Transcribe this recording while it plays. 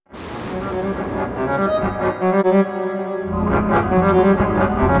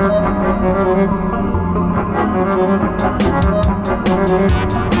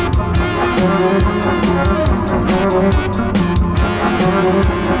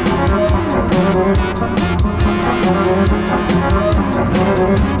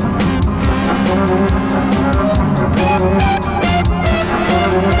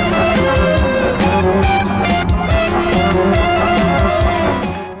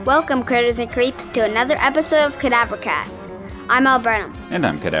Welcome, critters and creeps, to another episode of Cadavercast. I'm Al Burnham. And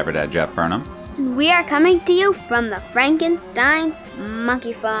I'm Cadaver Dad Jeff Burnham. And we are coming to you from the Frankenstein's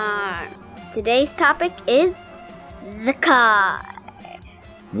Monkey Farm. Today's topic is the car.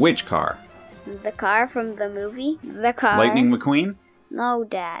 Which car? The car from the movie, The Car. Lightning McQueen? No,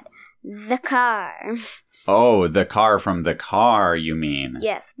 Dad. The car. Oh, the car from The Car, you mean?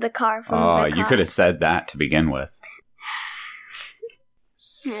 Yes, the car from The Car. Oh, you could have said that to begin with.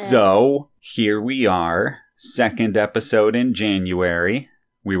 So, here we are, second episode in January.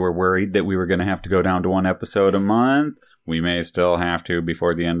 We were worried that we were going to have to go down to one episode a month. We may still have to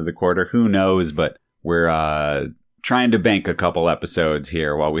before the end of the quarter. Who knows? But we're trying to bank a couple episodes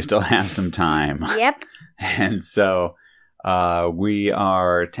here while we still have some time. Yep. And so we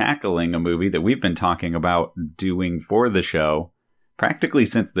are tackling a movie that we've been talking about doing for the show practically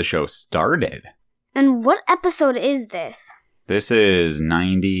since the show started. And what episode is this? This is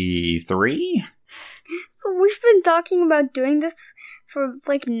 93? So we've been talking about doing this for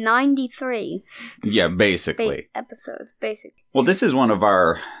like 93. Yeah, basically. Episodes, basically. Well, this is one of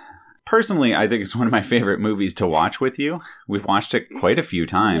our... Personally, I think it's one of my favorite movies to watch with you. We've watched it quite a few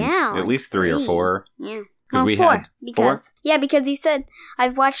times. Yeah, at least three or four. Yeah. No, we 4. had because, 4? Yeah, because you said,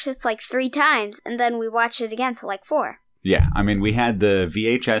 I've watched this like 3 times, and then we watched it again, so like 4. Yeah, I mean, we had the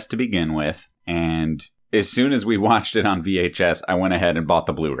VHS to begin with, and... as soon as we watched it on VHS, I went ahead and bought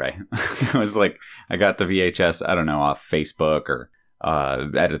the Blu-ray. It was like, I got the VHS, I don't know, off Facebook or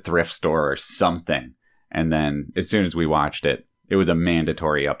at a thrift store or something. And then as soon as we watched it, it was a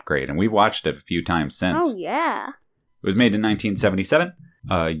mandatory upgrade. And we've watched it a few times since. Oh, yeah. It was made in 1977.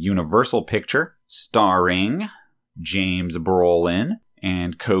 A Universal picture starring James Brolin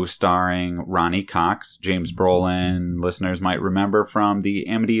and co-starring Ronny Cox. James Brolin, listeners might remember from the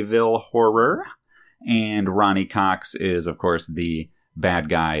Amityville Horror. And Ronny Cox is, of course, the bad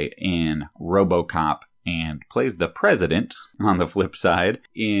guy in RoboCop and plays the president, on the flip side,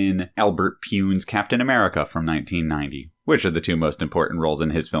 in Albert Pune's Captain America from 1990, which are the 2 most important roles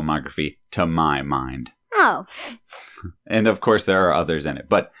in his filmography, to my mind. Oh. And, of course, there are others in it.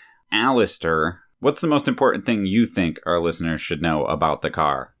 But, Alistair, what's the most important thing you think our listeners should know about The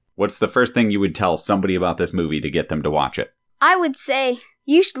Car? What's the first thing you would tell somebody about this movie to get them to watch it? I would say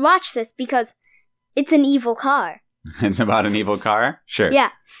you should watch this because... it's an evil car. It's about an evil car? Sure. Yeah.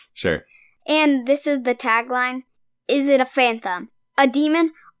 Sure. And this is the tagline. Is it a phantom, a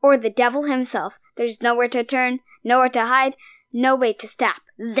demon, or the devil himself? There's nowhere to turn, nowhere to hide, no way to stop.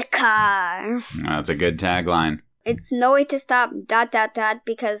 The car. That's a good tagline. It's no way to stop, ...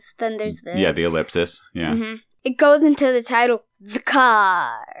 because then there's the... yeah, the ellipsis. Yeah. Mm-hmm. It goes into the title, The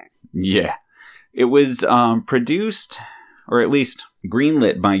Car. Yeah. It was produced... or at least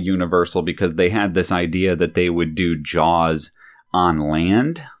greenlit by Universal because they had this idea that they would do Jaws on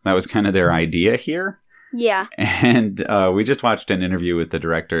land. That was kind of their idea here. Yeah. And we just watched an interview with the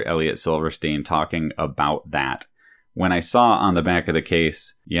director, Elliot Silverstein, talking about that. When I saw on the back of the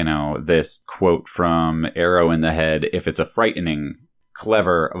case, you know, this quote from Arrow in the Head, if it's a frightening,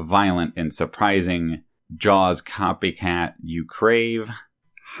 clever, violent, and surprising Jaws copycat you crave,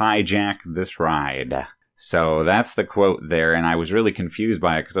 hijack this ride. So that's the quote there, and I was really confused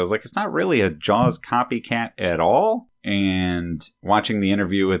by it because I was like, it's not really a Jaws copycat at all. And watching the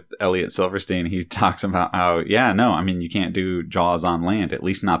interview with Elliot Silverstein, he talks about how, yeah, no, I mean, you can't do Jaws on land, at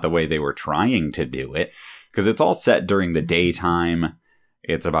least not the way they were trying to do it, because it's all set during the daytime.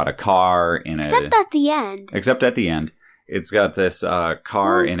 It's about a car in Except at the end. Except at the end. It's got this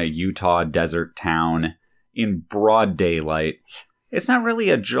car in a Utah desert town in broad daylight. It's not really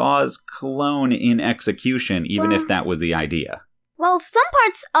a Jaws clone in execution, even if that was the idea. Well, some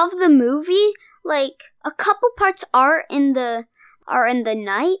parts of the movie, like a couple parts are in the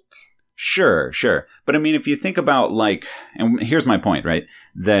night. Sure. But I mean, if you think about like, and here's my point, right?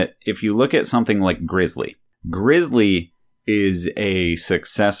 That if you look at something like Grizzly is a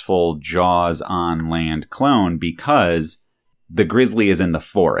successful Jaws on land clone because the grizzly is in the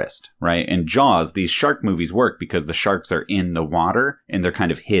forest, right? And Jaws, these shark movies work because the sharks are in the water and they're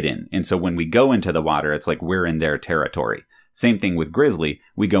kind of hidden. And so when we go into the water, it's like we're in their territory. Same thing with Grizzly.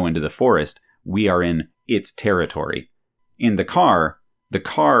 We go into the forest. We are in its territory. In The Car, the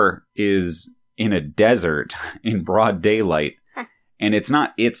car is in a desert in broad daylight, and it's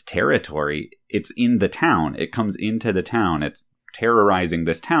not its territory. It's in the town. It comes into the town. It's terrorizing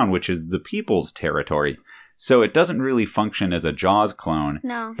this town, which is the people's territory. So it doesn't really function as a Jaws clone.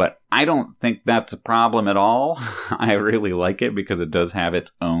 No. But I don't think that's a problem at all. I really like it because it does have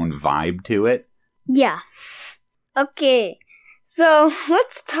its own vibe to it. Yeah. Okay. So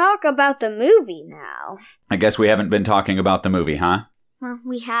let's talk about the movie now. I guess we haven't been talking about the movie, huh? Well,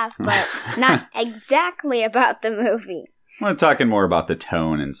 we have, but not exactly about the movie. We're talking more about the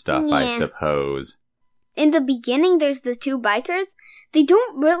tone and stuff, I Yeah. suppose. In the beginning, there's the two bikers. They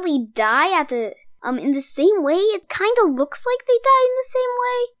don't really die at the in the same way. It kind of looks like they die in the same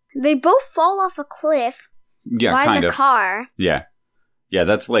way. They both fall off a cliff Yeah, by kind the of. car. Yeah. Yeah,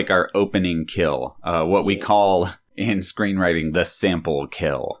 that's like our opening kill. What we call in screenwriting the sample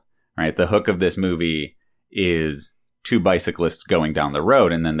kill. Right? The hook of this movie is two bicyclists going down the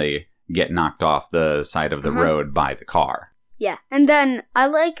road, and then they get knocked off the side of the road by the car. Yeah. And then I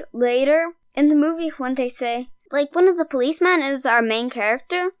like later in the movie when they say, like, one of the policemen is our main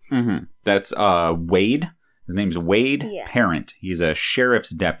character. Mm-hmm. That's Wade. His name's Wade Yeah. Parent. He's a sheriff's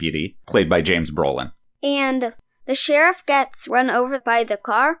deputy, played by James Brolin. And the sheriff gets run over by the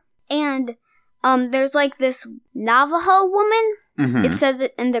car. And there's like this Navajo woman. Mm-hmm. It says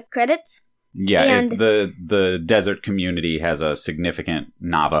it in the credits. Yeah, and- the desert community has a significant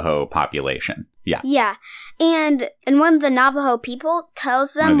Navajo population. Yeah. Yeah. And one of the Navajo people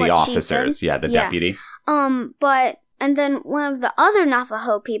tells them One of the what officers, she said. the deputy. And then one of the other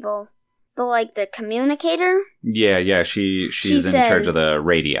Navajo people, the communicator. Yeah, she's She in charge says- of the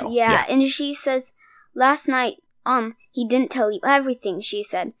radio. Yeah, and she says, last night, he didn't tell you everything, she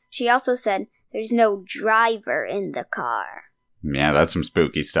said. She also said, there's no driver in the car. Yeah, that's some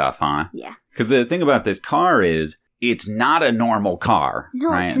spooky stuff, huh? Yeah. Because the thing about this car is, it's not a normal car. No,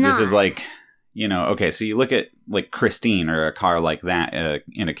 right? it's This not. is like, okay, so you look at like Christine or a car like that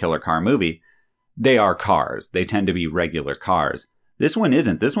in a killer car movie, they are cars. They tend to be regular cars. This one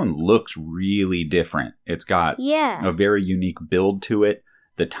isn't. This one looks really different. It's got Yeah. a very unique build to it.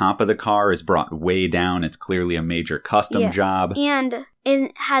 The top of the car is brought way down. It's clearly a major custom Yeah. job. And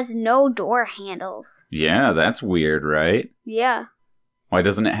it has no door handles. Yeah, that's weird, right? Yeah. Why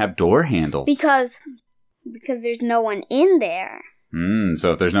doesn't it have door handles? Because there's no one in there.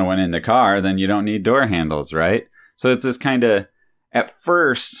 So if there's no one in the car, then you don't need door handles, right? So it's this kind of, at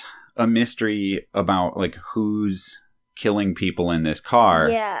first, a mystery about like who's killing people in this car.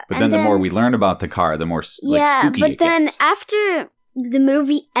 Yeah. But and then the more we learn about the car, the more spooky but it then gets. after the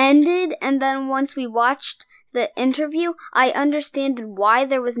movie ended, and then once we watched the interview, I understood why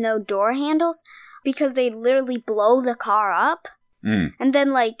there was no door handles, because they literally blow the car up, and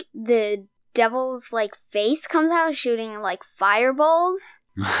then like the devil's like face comes out shooting like fireballs.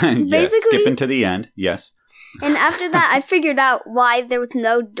 Yeah, basically- skipping to the end, yes. And after that, I figured out why there was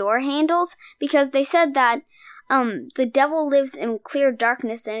no door handles, because they said that the devil lives in clear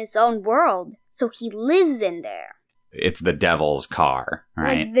darkness in his own world, so he lives in there. It's the devil's car,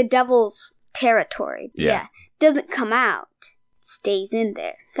 right? Like the devil's territory. Yeah. Doesn't come out. It stays in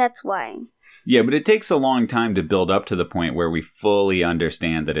there. That's why. Yeah, but it takes a long time to build up to the point where we fully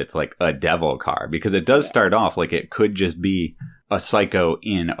understand that it's like a devil car, because it does start off like it could just be a psycho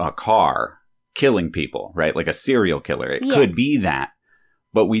in a car killing people, right? Like a serial killer. It could be that.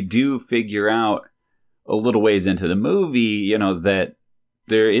 But we do figure out a little ways into the movie, that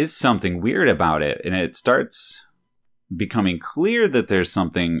there is something weird about it. And it starts becoming clear that there's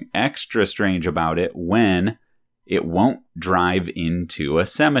something extra strange about it when it won't drive into a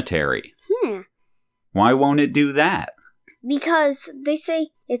cemetery. Why won't it do that? Because they say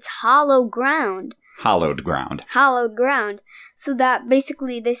it's hollow ground. Hollowed ground. Hollowed ground. So that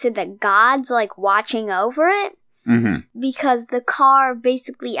basically they said that God's like watching over it. Mm-hmm. Because the car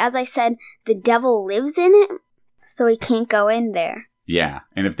basically, as I said, the devil lives in it. So he can't go in there. Yeah,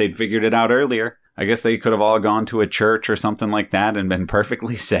 and if they'd figured it out earlier, I guess they could have all gone to a church or something like that and been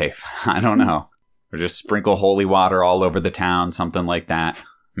perfectly safe. I don't know. Or just sprinkle holy water all over the town, something like that.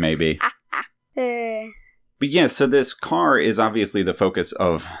 Maybe. But yeah, so this car is obviously the focus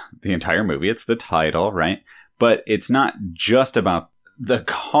of the entire movie. It's the title, right? But it's not just about the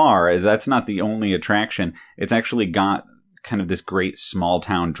car. That's not the only attraction. It's actually got kind of this great small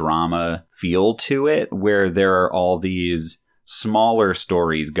town drama feel to it, where there are all these smaller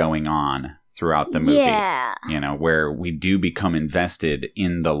stories going on throughout the movie. Yeah. Where we do become invested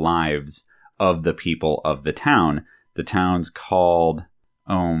in the lives of the people of the town. The town's called,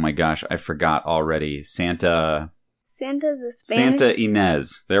 oh my gosh, I forgot already. Santa Santa's the Spanish. Santa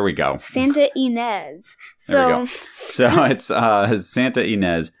Inez. There we go. Santa Inez. There we go. So it's Santa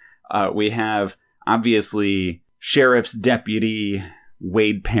Inez. We have, obviously, Sheriff's Deputy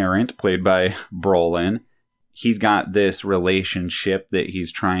Wade Parent, played by Brolin. He's got this relationship that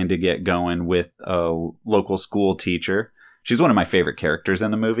he's trying to get going with a local school teacher. She's one of my favorite characters in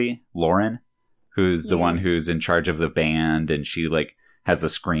the movie, Lauren, who's the one who's in charge of the band, and she has the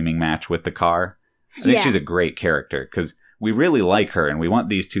screaming match with the car. I think she's a great character because we really like her, and we want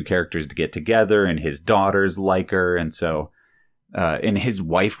these two characters to get together, and his daughters like her, and so and his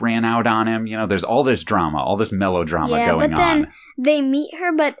wife ran out on him. There's all this drama, all this melodrama going on. Yeah, but then they meet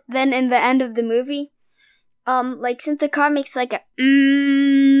her, but then in the end of the movie, since the car makes a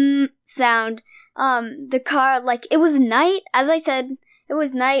sound, the car, it was night, as I said, it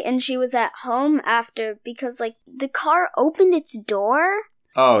was night, and she was at home after, because, the car opened its door.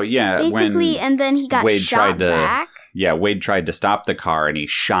 Oh, yeah. Basically, and then he got shot back. Yeah, Wade tried to stop the car, and he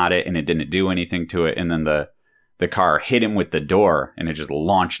shot it, and it didn't do anything to it, and then the car hit him with the door, and it just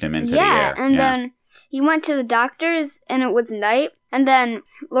launched him into the air. And then he went to the doctor's, and it was night, and then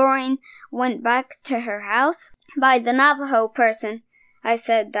Lauren went back to her house by the Navajo person. I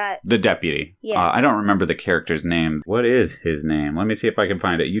said that. The deputy. Yeah. I don't remember the character's name. What is his name? Let me see if I can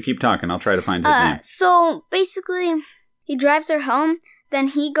find it. You keep talking. I'll try to find his name. So, basically, he drives her home, then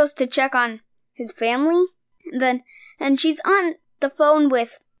he goes to check on his family, and she's on the phone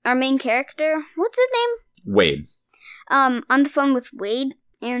with our main character. What's his name? Wade. On the phone with Wade,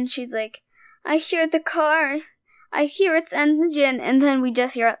 and she's like, I hear the car. I hear its engine, and then we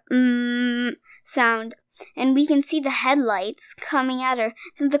just hear a sound, and we can see the headlights coming at her,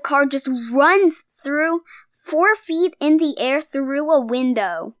 and the car just runs through 4 feet in the air through a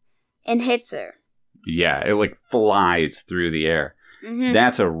window and hits her. Yeah, it flies through the air. Mm-hmm.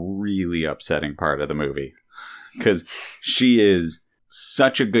 That's a really upsetting part of the movie, because she is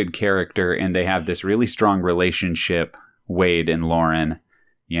such a good character, and they have this really strong relationship, Wade and Lauren,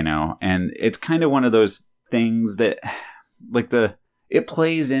 and it's kind of one of those things that, it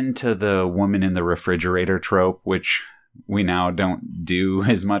plays into the woman in the refrigerator trope, which we now don't do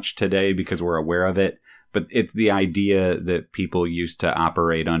as much today because we're aware of it, but it's the idea that people used to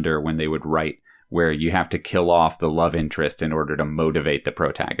operate under when they would write, where you have to kill off the love interest in order to motivate the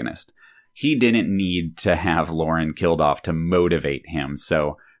protagonist. He didn't need to have Lauren killed off to motivate him,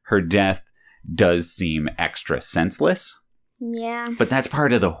 so her death does seem extra senseless. Yeah. But that's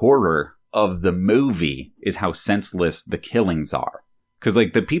part of the horror of the movie, is how senseless the killings are. Because,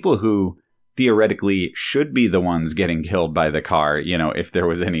 the people who theoretically should be the ones getting killed by the car, if there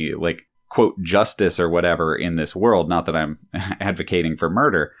was any, quote, justice or whatever in this world, not that I'm advocating for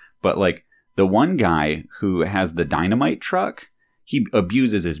murder, but, the one guy who has the dynamite truck, he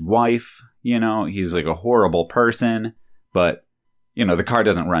abuses his wife, he's a horrible person, but, the car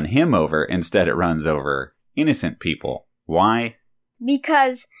doesn't run him over. Instead, it runs over innocent people. Why?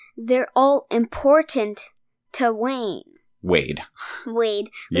 Because they're all important to Wade. We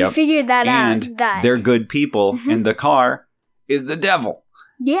figured that out. And they're good people, and the car is the devil.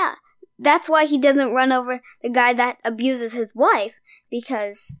 Yeah. That's why he doesn't run over the guy that abuses his wife,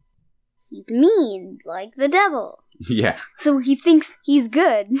 because he's mean, like the devil. Yeah. So he thinks he's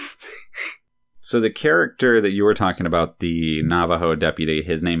good. So the character that you were talking about, the Navajo deputy,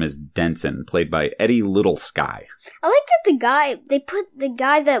 his name is Denson, played by Eddie Little Sky. I like that they put the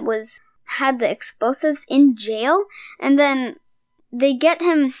guy that had the explosives in jail, and then they get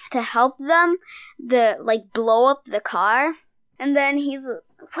him to help them blow up the car, and then he's,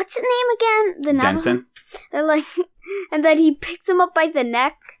 what's his name again? The Navajo? Denson? They're and then he picks him up by the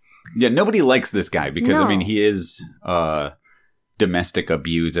neck. Yeah, nobody likes this guy because, he is a domestic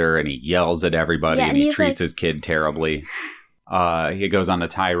abuser, and he yells at everybody, and he treats his kid terribly. He goes on a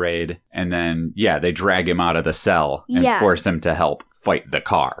tirade, and then, they drag him out of the cell and force him to help fight the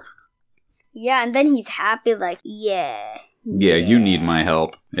car. Yeah, and then he's happy, yeah, you need my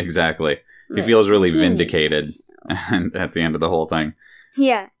help. Exactly. He feels really vindicated at the end of the whole thing.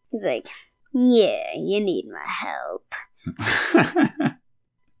 Yeah, he's like, yeah, you need my help.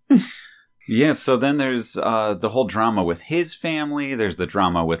 Yeah, so then there's the whole drama with his family. There's the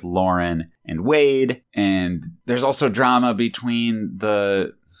drama with Lauren and Wade. And there's also drama between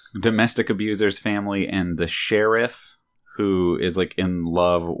the domestic abuser's family and the sheriff, who is in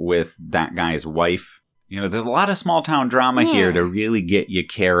love with that guy's wife. There's a lot of small town drama here to really get you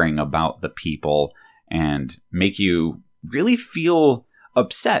caring about the people and make you really feel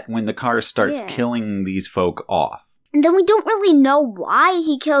upset when the car starts killing these folk off. And then we don't really know why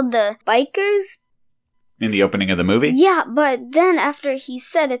he killed the bikers. In the opening of the movie? Yeah, but then after he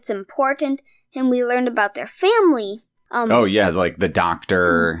said it's important and we learned about their family, Oh, yeah, like the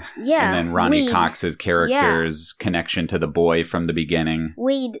doctor. Yeah. And then Ronnie Weed. Cox's character's connection to the boy from the beginning.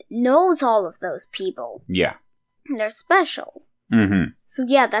 Weed knows all of those people. Yeah. They're special. Mm-hmm. So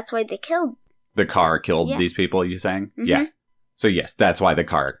yeah, that's why they killed. The car killed Yeah. these people, you saying? Mhm. Yeah. So yes, that's why the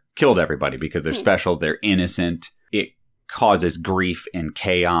car killed everybody, because they're special, they're innocent, it causes grief and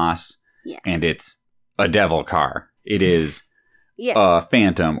chaos, Yeah. and it's a devil car. It is Yes. a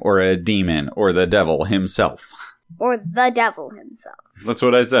phantom or a demon or the devil himself. Or the devil himself. That's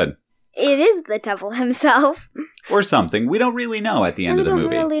what I said. It is the devil himself. Or something. We don't really know at the end of the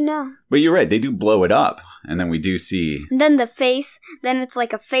movie. I don't really know. But you're right, they do blow it up, and then we do see... And then the face, then it's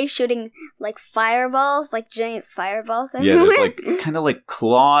like a face shooting like fireballs, like giant fireballs Yeah, everywhere. there's like kind of like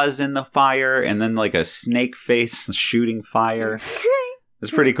claws in the fire, and then like a snake face shooting fire.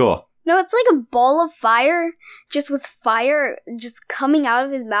 It's pretty cool. No, it's like a ball of fire, just with fire just coming out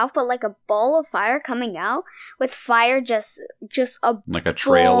of his mouth, but like a ball of fire coming out with fire just a Like a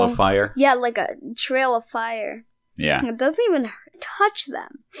trail ball. of fire. Yeah, like a trail of fire. Yeah. It doesn't even touch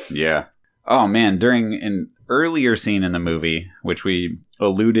them. Yeah. Oh man, during an earlier scene in the movie, which we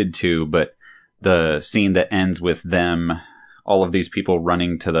alluded to, but the scene that ends with them, all of these people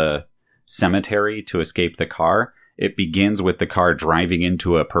running to the cemetery to escape the car, it begins with the car driving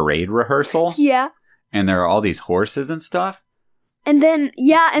into a parade rehearsal, Yeah. and there are all these horses and stuff. And then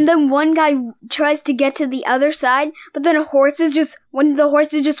one guy tries to get to the other side, but then one of the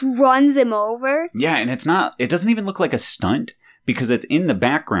horses just runs him over. Yeah, and it doesn't even look like a stunt because it's in the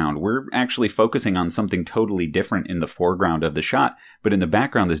background. We're actually focusing on something totally different in the foreground of the shot, but in the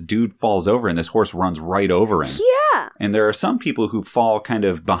background, this dude falls over and this horse runs right over him. Yeah. And there are some people who fall kind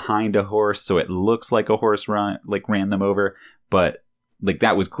of behind a horse, so it looks like a horse ran them over, but like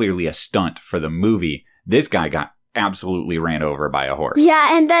that was clearly a stunt for the movie. This guy got absolutely ran over by a horse.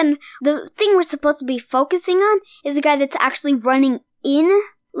 Yeah, and then the thing we're supposed to be focusing on is the guy that's actually running in,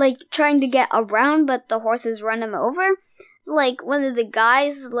 like trying to get around, but the horses run him over. Like one of the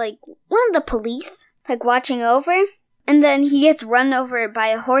guys, like one of the police, like watching over. And then he gets run over by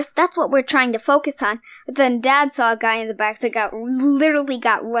a horse. That's what we're trying to focus on. But then Dad saw a guy in the back that literally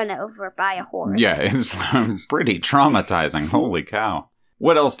got run over by a horse. Yeah, it's pretty traumatizing. Holy cow.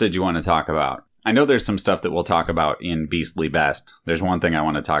 What else did you want to talk about? I know there's some stuff that we'll talk about in Beastly Best. There's one thing I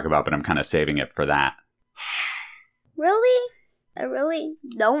want to talk about, but I'm kind of saving it for that. Really? I really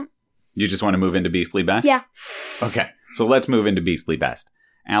don't. You just want to move into Beastly Best? Yeah. Okay, so let's move into Beastly Best.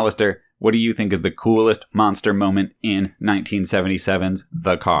 Alistair, what do you think is the coolest monster moment in 1977's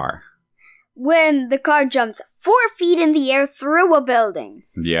The Car? When the car jumps 4 feet in the air through a building.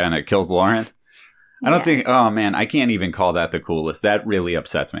 Yeah, and it kills Lauren? I don't Yeah. think... Oh, man, I can't even call that the coolest. That really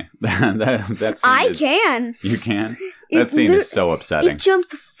upsets me. that scene I is- can. You can? That scene is so upsetting. It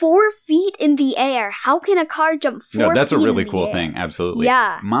jumps 4 feet in the air. How can a car jump 4 feet? No, that's a really in the cool air? thing. Absolutely.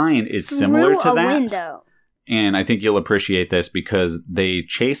 Yeah. Mine is Through similar to a that. window. And I think you'll appreciate this because they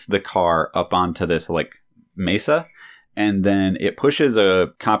chase the car up onto this, like, mesa. And then it pushes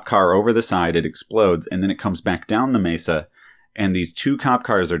a cop car over the side. It explodes. And then it comes back down the mesa. And these 2 cop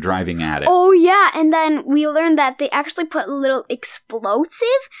cars are driving at it. Oh, yeah. And then we learned that they actually put a little explosive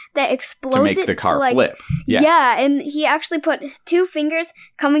that explodes to make it the car like, flip. Yeah. Yeah, and he actually put 2 fingers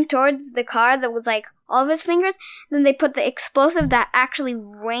coming towards the car that was like all of his fingers. Then they put the explosive that actually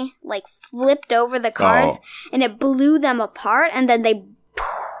flipped over the cars, and it blew them apart, and then they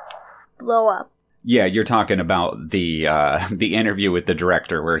blow up. Yeah, you're talking about the interview with the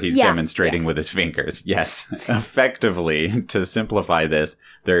director where he's demonstrating with his fingers. Yes. Effectively, to simplify this,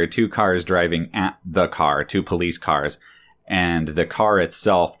 there are 2 cars driving at the car, 2 police cars, and the car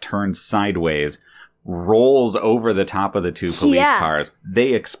itself turns sideways, rolls over the top of the 2 police cars.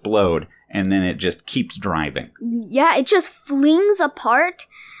 They explode, and then it just keeps driving. Yeah, it just flings apart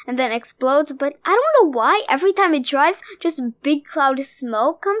and then explodes, but I don't know why every time it drives, just a big cloud of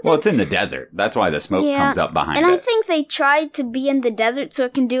smoke comes Well, in. it's in the desert. That's why the smoke comes up behind and it. I think they tried to be in the desert so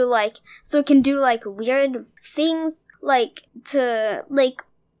it can do weird things,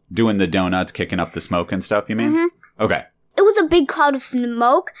 Doing the donuts, kicking up the smoke and stuff, you mean? Mm-hmm. Okay. It was a big cloud of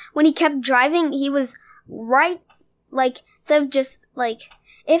smoke. When he kept driving, he was right, instead of just,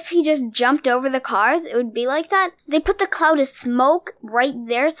 if he just jumped over the cars, it would be like that. They put the cloud of smoke right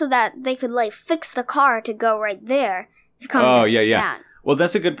there so that they could, fix the car to go right there. To come down. Well,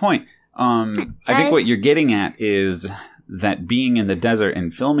 that's a good point. I think what you're getting at is that being in the desert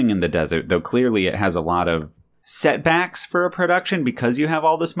and filming in the desert, though clearly it has a lot of setbacks for a production because you have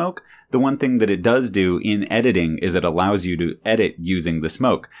all the smoke, the one thing that it does do in editing is it allows you to edit using the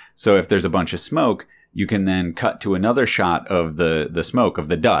smoke. So if there's a bunch of smoke, you can then cut to another shot of the smoke, of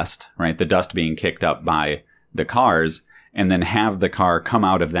the dust, right? The dust being kicked up by the cars. and then have the car come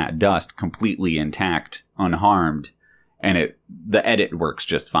out of that dust completely intact, unharmed, and the edit works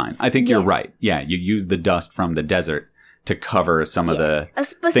just fine. I think you're right. Yeah, you use the dust from the desert to cover some of the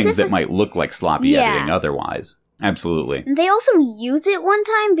things that might look like sloppy editing otherwise. Absolutely. They also use it one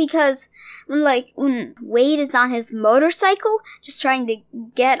time because when Wade is on his motorcycle just trying to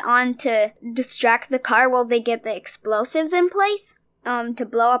get on to distract the car while they get the explosives in place to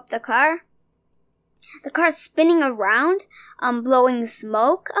blow up the car. The car's spinning around, blowing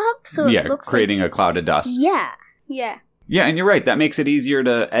smoke up, so it looks creating a cloud of dust. Yeah. Yeah, and you're right. That makes it easier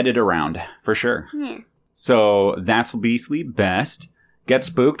to edit around, for sure. Yeah. So that's Beastly Best. Get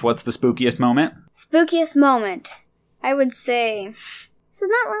spooked. What's the spookiest moment? Spookiest moment. I would say it's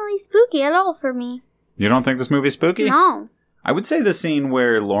not really spooky at all for me. You don't think this movie's spooky? No. I would say the scene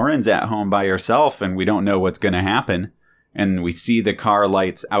where Lauren's at home by herself and we don't know what's going to happen. And we see the car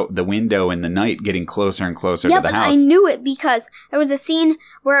lights out the window in the night getting closer and closer to the house. Yeah, but I knew it because there was a scene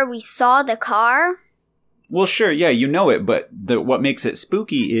where we saw the car. Well, sure, yeah, you know it, but what makes it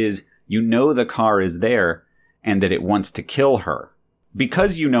spooky is you know the car is there and that it wants to kill her.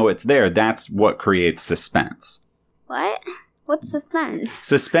 Because you know it's there, that's what creates suspense. What? What's suspense?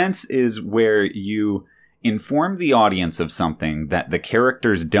 Suspense is where you inform the audience of something that the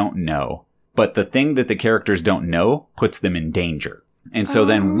characters don't know, but the thing that the characters don't know puts them in danger. And so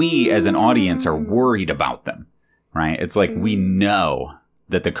then we, as an audience, are worried about them, right? It's like we know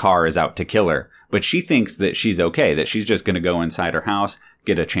that the car is out to kill her, but she thinks that she's okay, that she's just going to go inside her house,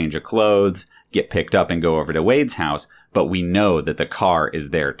 get a change of clothes, get picked up and go over to Wade's house, but we know that the car is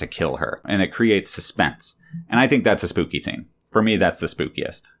there to kill her, and it creates suspense. And I think that's a spooky scene. For me, that's the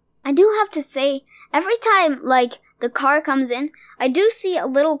spookiest. I do have to say, every time, the car comes in, I do see a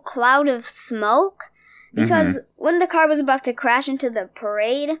little cloud of smoke, because when the car was about to crash into the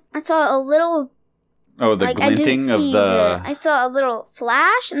parade, I saw a little... Oh, the glinting of the... I saw a little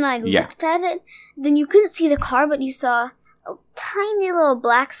flash, and I looked at it. Then you couldn't see the car, but you saw a tiny little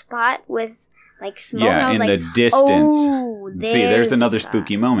black spot with... smoke. Yeah, and I was in the distance. Oh, there's another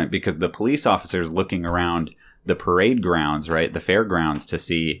spooky moment because the police officer's looking around the parade grounds, right? The fairgrounds to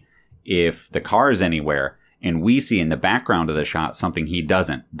see if the car is anywhere. And we see in the background of the shot something he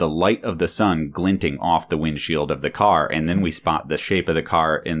doesn't. The light of the sun glinting off the windshield of the car. And then we spot the shape of the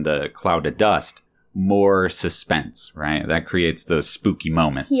car in the cloud of dust. More suspense, right? That creates those spooky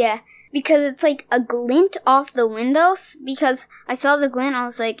moments. Yeah. Because it's like a glint off the windows. Because I saw the glint, I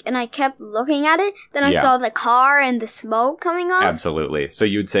was like, and I kept looking at it. Then I saw the car and the smoke coming off. Absolutely. So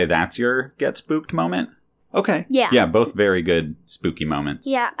you'd say that's your get spooked moment? Okay. Yeah. Yeah, both very good spooky moments.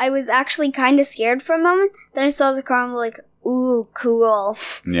 Yeah, I was actually kind of scared for a moment. Then I saw the car and was like, ooh, cool.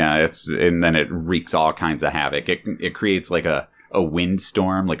 Yeah, and then it wreaks all kinds of havoc. It creates like a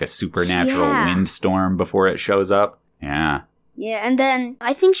windstorm, like a supernatural windstorm before it shows up. Yeah. Yeah, and then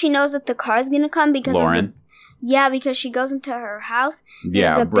I think she knows that the car's gonna come because Lauren? Because she goes into her house.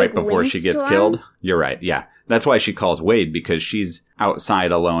 Yeah, right before she gets killed. You're right, yeah. That's why she calls Wade, because she's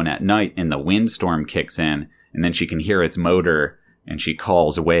outside alone at night and the windstorm kicks in, and then she can hear its motor, and she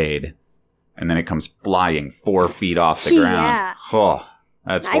calls Wade, and then it comes flying 4 feet off the ground. Yeah. Oh,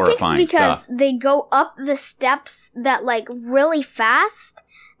 that's horrifying I think it's because stuff. they go up the steps that, really fast,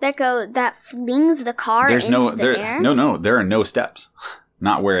 that flings the car into the air. No, there are no steps.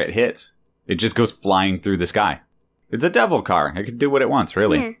 Not where it hits. It just goes flying through the sky. It's a devil car. It can do what it wants,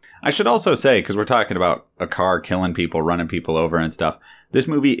 really. Yeah. I should also say, because we're talking about a car killing people, running people over and stuff, this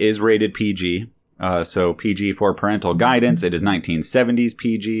movie is rated PG. So PG for parental guidance. It is 1970s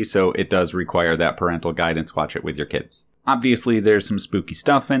PG, so it does require that parental guidance. Watch it with your kids. Obviously, there's some spooky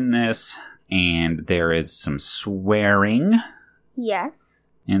stuff in this, and there is some swearing.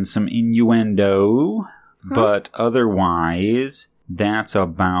 Yes. And some innuendo. But otherwise, that's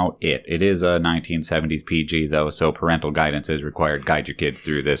about it. It is a 1970s PG, though, so parental guidance is required. Guide your kids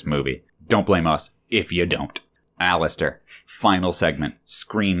through this movie. Don't blame us if you don't. Alistair, final segment,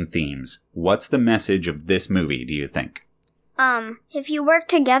 Scream themes. What's the message of this movie, do you think? If you work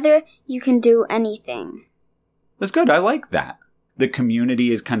together, you can do anything. That's good. I like that. The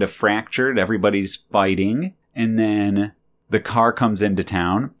community is kind of fractured. Everybody's fighting. And then the car comes into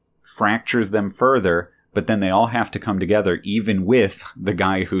town, fractures them further, but then they all have to come together, even with the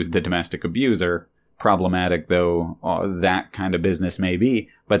guy who's the domestic abuser. Problematic though that kind of business may be,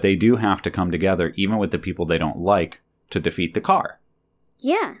 but they do have to come together, even with the people they don't like, to defeat the car.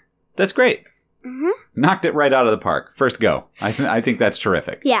 Yeah. That's great. Knocked it right out of the park. First go. I think that's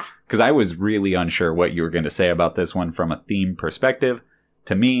terrific. Yeah. Because I was really unsure what you were going to say about this one from a theme perspective.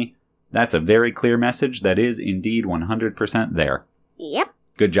 To me, that's a very clear message that is indeed 100% there. Yep.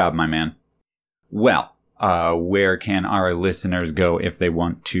 Good job, my man. Well, Where can our listeners go if they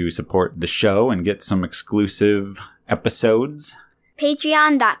want to support the show and get some exclusive episodes?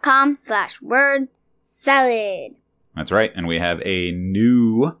 Patreon.com/wordsalad. That's right. And we have a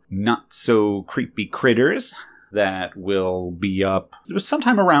new Not So Creepy Critters that will be up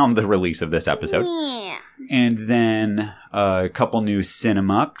sometime around the release of this episode. Yeah. And then a couple new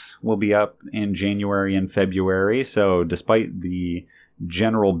Cinemucks will be up in January and February. So despite the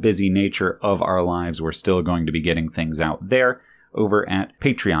general busy nature of our lives, we're still going to be getting things out there over at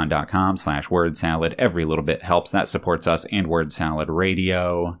patreon.com/wordsalad. Every little bit helps. That supports us and Word Salad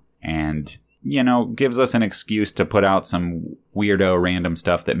Radio. And, you know, gives us an excuse to put out some weirdo random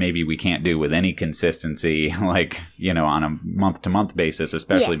stuff that maybe we can't do with any consistency, like, you know, on a month-to-month basis,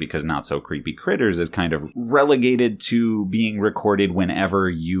 especially because Not So Creepy Critters is kind of relegated to being recorded whenever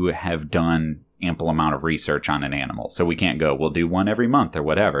you have done ample amount of research on an animal. So we can't go, we'll do one every month or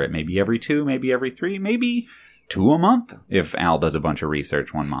whatever. It may be every 2, maybe every 3, maybe 2 a month if Al does a bunch of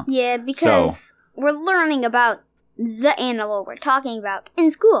research one month. Yeah, because we're learning about the animal we're talking about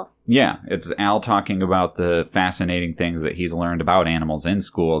in school. Yeah, it's Al talking about the fascinating things that he's learned about animals in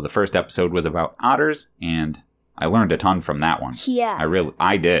school. The first episode was about otters, and I learned a ton from that one. Yes. I really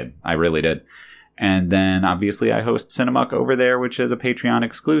did. And then, obviously, I host Cinemuck over there, which is a Patreon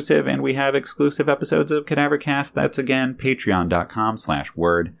exclusive, and we have exclusive episodes of Cadavercast. That's, again,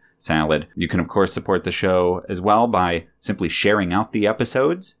 patreon.com/wordsalad. You can, of course, support the show as well by simply sharing out the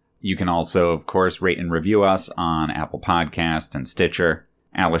episodes. You can also, of course, rate and review us on Apple Podcasts and Stitcher.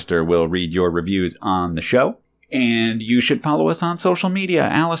 Alistair will read your reviews on the show. And you should follow us on social media.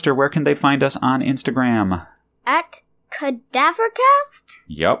 Alistair, where can they find us on Instagram? At Cadavercast?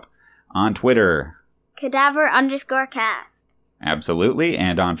 Yup. On Twitter. Cadaver_cast. Absolutely.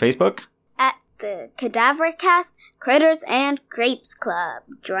 And on Facebook? At the Cadavercast Critters and Grapes Club.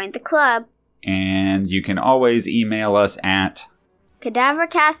 Join the club. And you can always email us at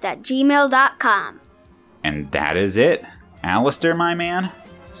cadavercast@gmail.com. And that is it. Alistair, my man,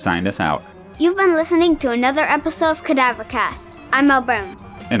 sign us out. You've been listening to another episode of Cadavercast. I'm Mel Byrne.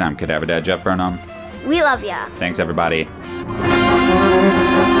 And I'm Cadaver Dad Jeff Burnham. We love ya. Thanks, everybody.